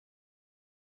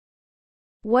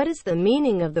What is the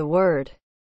meaning of the word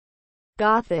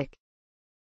Gothic?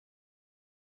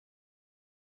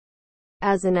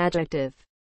 As an adjective,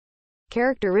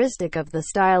 characteristic of the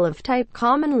style of type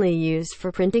commonly used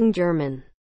for printing German.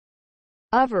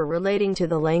 Other relating to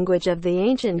the language of the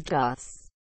ancient Goths.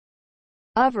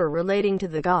 Other relating to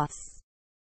the Goths.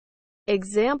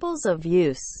 Examples of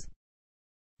use: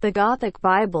 the Gothic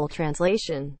Bible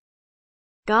translation.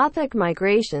 Gothic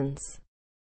migrations.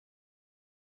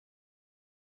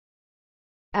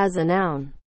 As a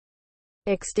noun,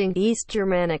 extinct East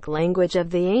Germanic language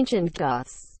of the ancient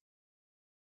Goths.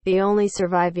 The only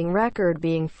surviving record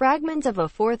being fragments of a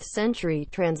 4th century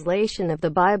translation of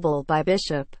the Bible by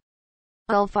Bishop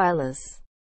Ulfilas.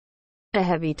 A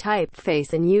heavy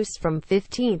typeface in use from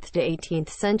 15th to 18th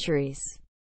centuries.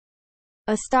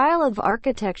 A style of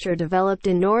architecture developed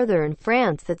in northern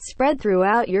France that spread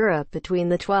throughout Europe between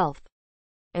the 12th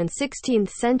and 16th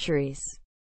centuries.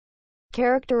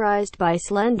 Characterized by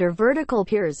slender vertical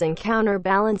piers and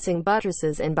counterbalancing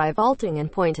buttresses and by vaulting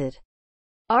and pointed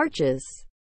arches.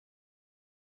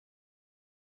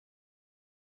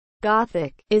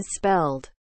 Gothic is spelled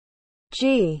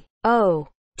G-O-T-H-I-C.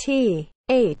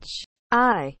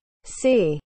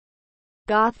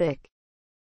 Gothic.